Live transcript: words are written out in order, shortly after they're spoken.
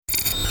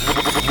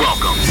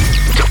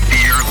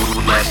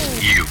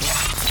you.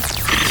 This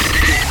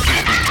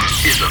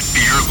is a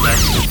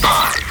Fearless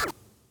 5.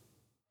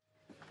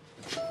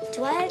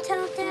 Do I have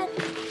talent, Dad?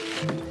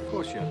 Of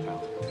course you have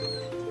talent.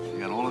 You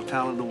got all the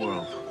talent in the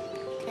world.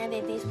 Can I be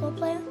a baseball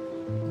player?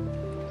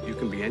 You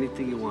can be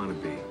anything you want to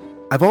be.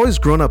 I've always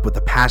grown up with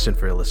a passion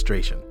for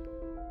illustration.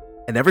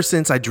 And ever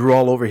since I drew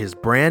all over his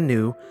brand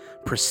new,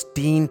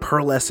 pristine,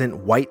 pearlescent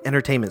white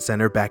entertainment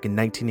center back in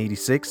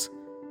 1986,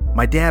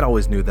 my dad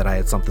always knew that I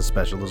had something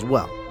special as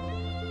well,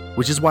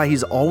 which is why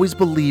he's always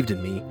believed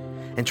in me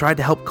and tried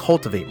to help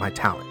cultivate my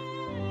talent.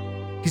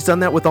 He's done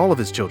that with all of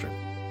his children,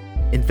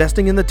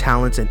 investing in the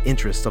talents and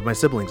interests of my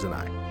siblings and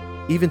I,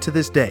 even to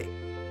this day.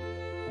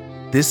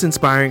 This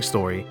inspiring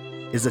story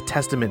is a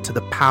testament to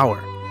the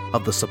power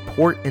of the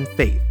support and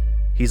faith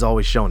he's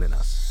always shown in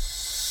us.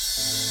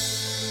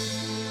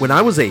 When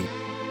I was 8,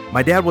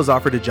 my dad was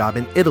offered a job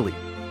in Italy,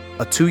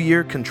 a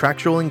 2-year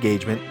contractual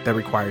engagement that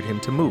required him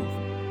to move.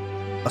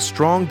 A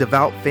strong,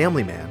 devout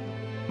family man,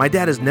 my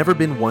dad has never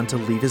been one to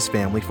leave his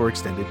family for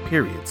extended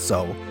periods,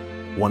 so,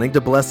 wanting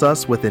to bless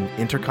us with an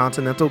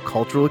intercontinental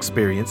cultural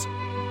experience,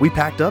 we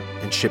packed up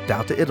and shipped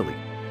out to Italy.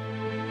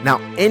 Now,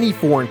 any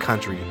foreign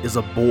country is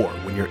a bore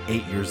when you're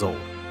 8 years old.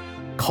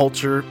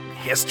 Culture,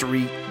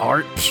 history,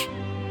 art,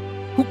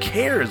 who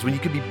cares when you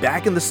could be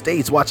back in the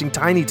States watching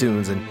Tiny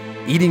Toons and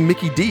eating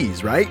Mickey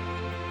D's, right?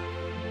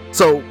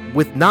 So,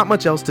 with not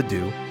much else to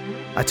do,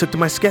 I took to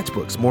my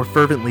sketchbooks more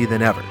fervently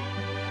than ever.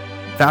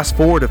 Fast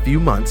forward a few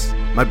months,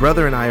 my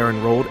brother and I are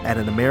enrolled at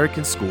an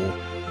American school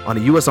on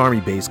a U.S. Army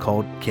base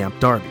called Camp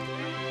Darby.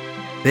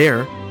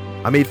 There,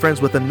 I made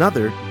friends with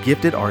another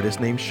gifted artist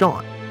named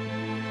Sean.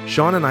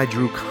 Sean and I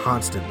drew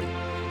constantly,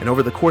 and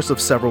over the course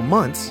of several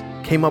months,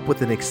 came up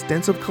with an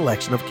extensive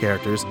collection of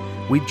characters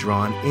we'd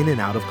drawn in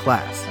and out of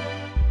class.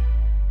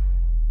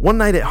 One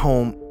night at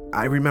home,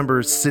 I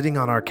remember sitting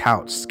on our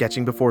couch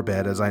sketching before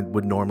bed as I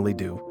would normally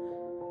do.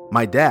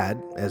 My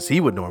dad, as he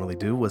would normally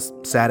do, was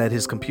sat at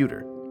his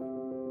computer.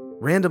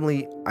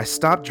 Randomly, I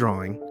stopped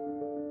drawing,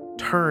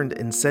 turned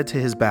and said to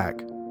his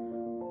back,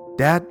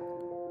 "Dad,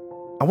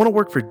 I want to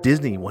work for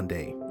Disney one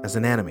day as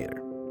an animator."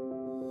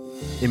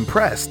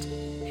 Impressed,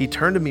 he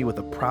turned to me with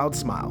a proud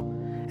smile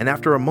and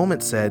after a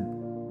moment said,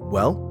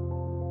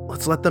 "Well,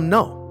 let's let them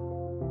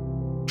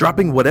know."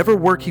 Dropping whatever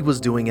work he was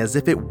doing as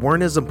if it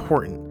weren't as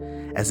important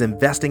as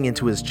investing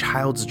into his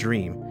child's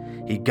dream,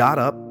 he got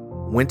up,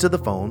 went to the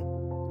phone,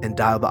 and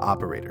dialed the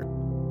operator.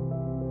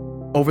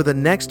 Over the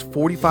next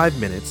 45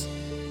 minutes,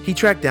 he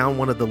tracked down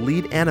one of the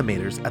lead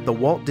animators at the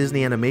Walt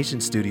Disney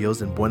Animation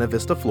Studios in Buena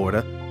Vista,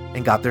 Florida,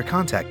 and got their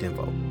contact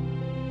info.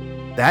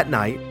 That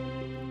night,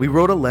 we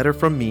wrote a letter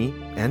from me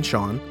and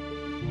Sean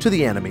to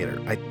the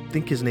animator, I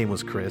think his name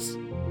was Chris,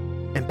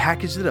 and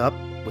packaged it up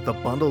with a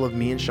bundle of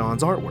me and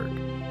Sean's artwork,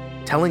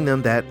 telling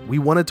them that we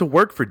wanted to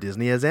work for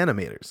Disney as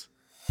animators.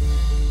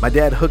 My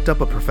dad hooked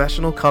up a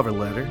professional cover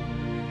letter,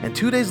 and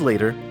 2 days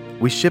later,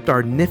 we shipped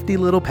our nifty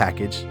little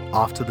package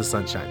off to the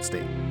Sunshine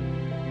State.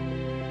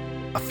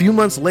 A few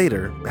months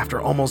later, after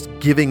almost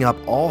giving up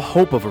all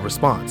hope of a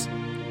response,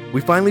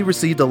 we finally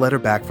received a letter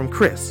back from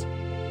Chris.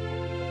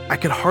 I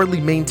could hardly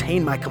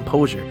maintain my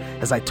composure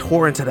as I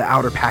tore into the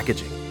outer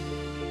packaging.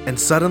 And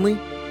suddenly,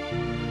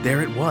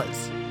 there it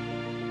was.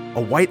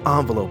 A white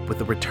envelope with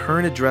a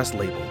return address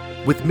label,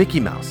 with Mickey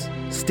Mouse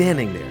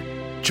standing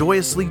there,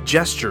 joyously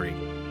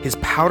gesturing his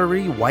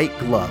powdery white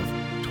glove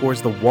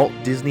towards the Walt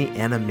Disney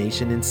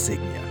Animation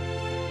insignia.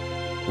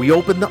 We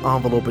opened the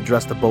envelope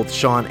addressed to both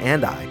Sean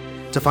and I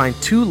to find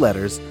 2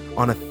 letters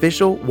on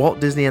official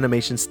Walt Disney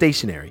Animation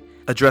stationery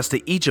addressed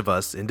to each of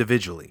us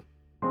individually.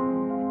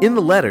 In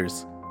the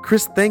letters,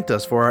 Chris thanked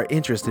us for our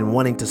interest in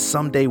wanting to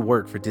someday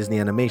work for Disney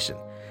Animation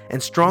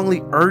and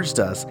strongly urged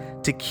us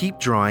to keep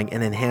drawing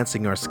and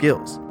enhancing our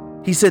skills.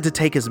 He said to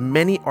take as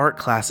many art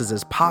classes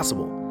as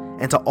possible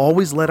and to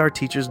always let our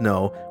teachers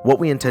know what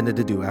we intended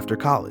to do after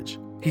college.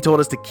 He told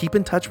us to keep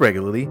in touch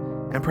regularly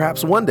and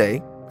perhaps one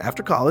day,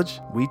 after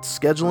college, we'd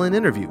schedule an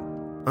interview.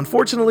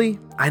 Unfortunately,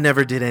 I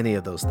never did any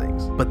of those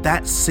things, but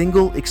that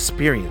single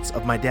experience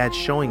of my dad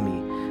showing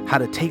me how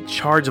to take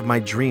charge of my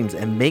dreams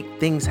and make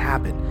things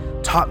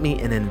happen taught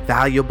me an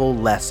invaluable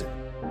lesson.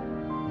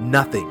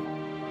 Nothing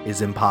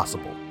is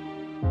impossible.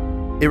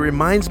 It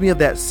reminds me of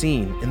that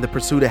scene in The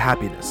Pursuit of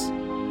Happiness,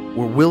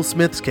 where Will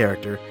Smith's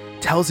character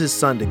tells his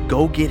son to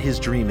go get his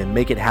dream and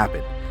make it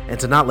happen, and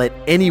to not let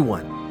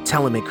anyone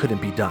tell him it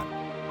couldn't be done.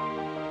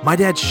 My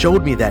dad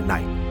showed me that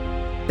night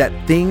that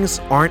things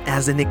aren't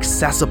as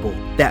inaccessible,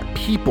 that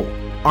people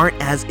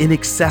aren't as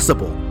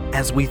inaccessible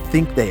as we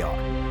think they are,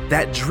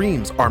 that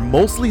dreams are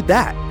mostly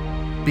that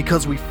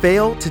because we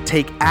fail to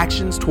take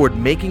actions toward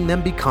making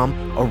them become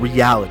a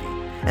reality,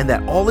 and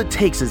that all it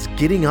takes is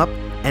getting up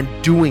and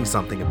doing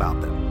something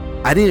about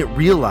them. I didn't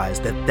realize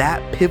that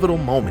that pivotal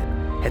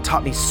moment had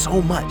taught me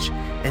so much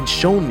and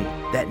shown me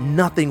that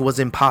nothing was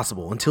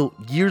impossible until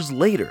years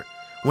later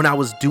when I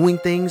was doing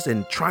things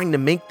and trying to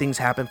make things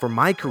happen for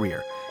my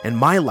career and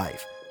my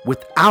life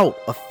without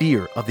a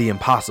fear of the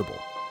impossible.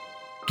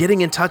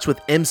 Getting in touch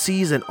with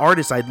MCs and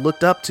artists I'd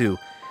looked up to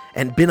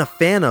and been a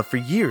fan of for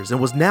years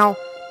and was now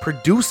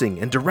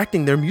producing and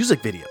directing their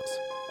music videos,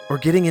 or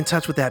getting in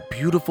touch with that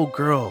beautiful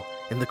girl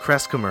in the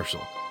Crest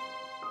commercial,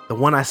 the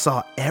one I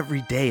saw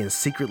every day and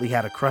secretly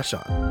had a crush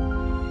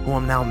on, who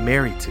I'm now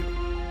married to.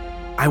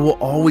 I will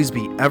always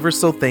be ever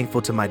so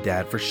thankful to my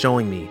dad for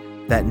showing me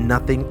that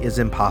nothing is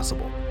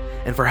impossible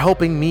and for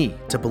helping me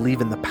to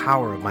believe in the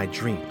power of my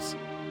dreams.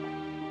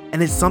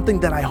 And it's something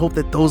that I hope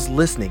that those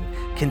listening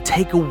can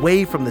take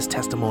away from this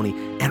testimony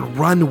and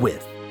run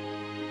with.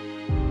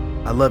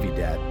 I love you,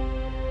 Dad.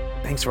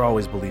 Thanks for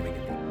always believing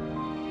in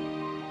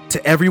me.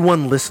 To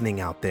everyone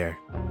listening out there,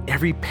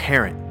 every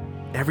parent,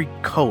 every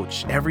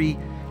coach, every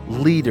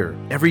leader,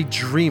 every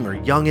dreamer,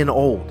 young and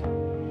old,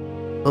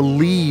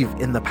 believe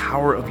in the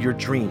power of your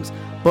dreams,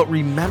 but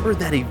remember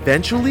that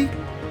eventually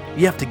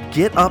you have to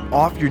get up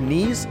off your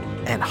knees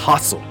and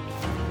hustle.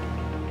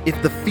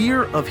 If the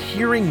fear of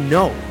hearing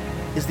no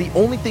is the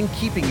only thing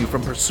keeping you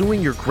from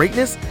pursuing your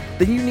greatness,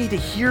 then you need to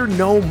hear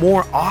no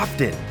more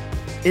often.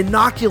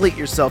 Inoculate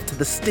yourself to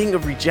the sting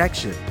of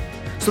rejection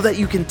so that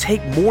you can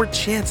take more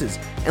chances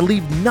and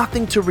leave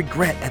nothing to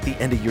regret at the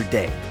end of your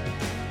day.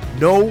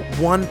 No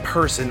one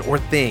person or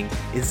thing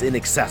is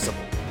inaccessible.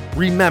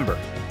 Remember,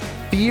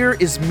 fear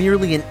is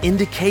merely an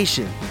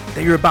indication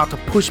that you're about to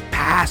push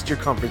past your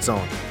comfort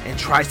zone and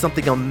try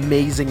something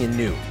amazing and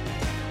new.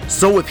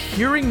 So if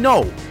hearing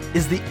no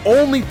is the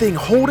only thing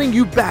holding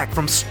you back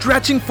from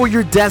stretching for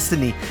your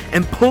destiny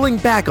and pulling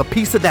back a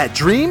piece of that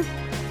dream,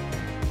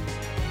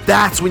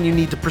 that's when you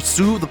need to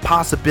pursue the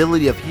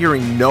possibility of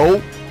hearing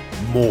no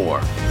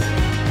more.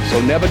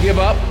 So never give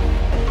up.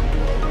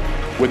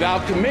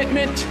 Without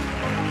commitment,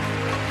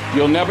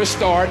 you'll never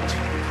start.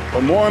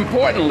 But more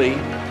importantly,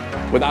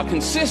 without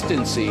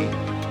consistency,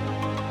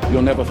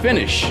 you'll never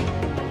finish.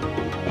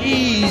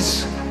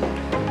 Ease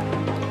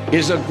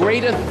is a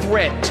greater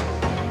threat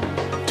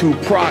to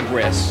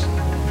progress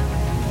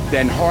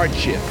than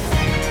hardship.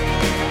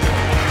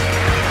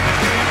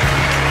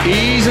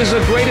 Ease is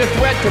a greater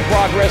threat to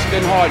progress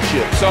than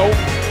hardship. So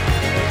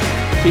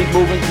keep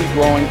moving, keep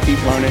growing,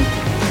 keep learning.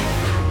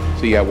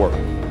 See you at work.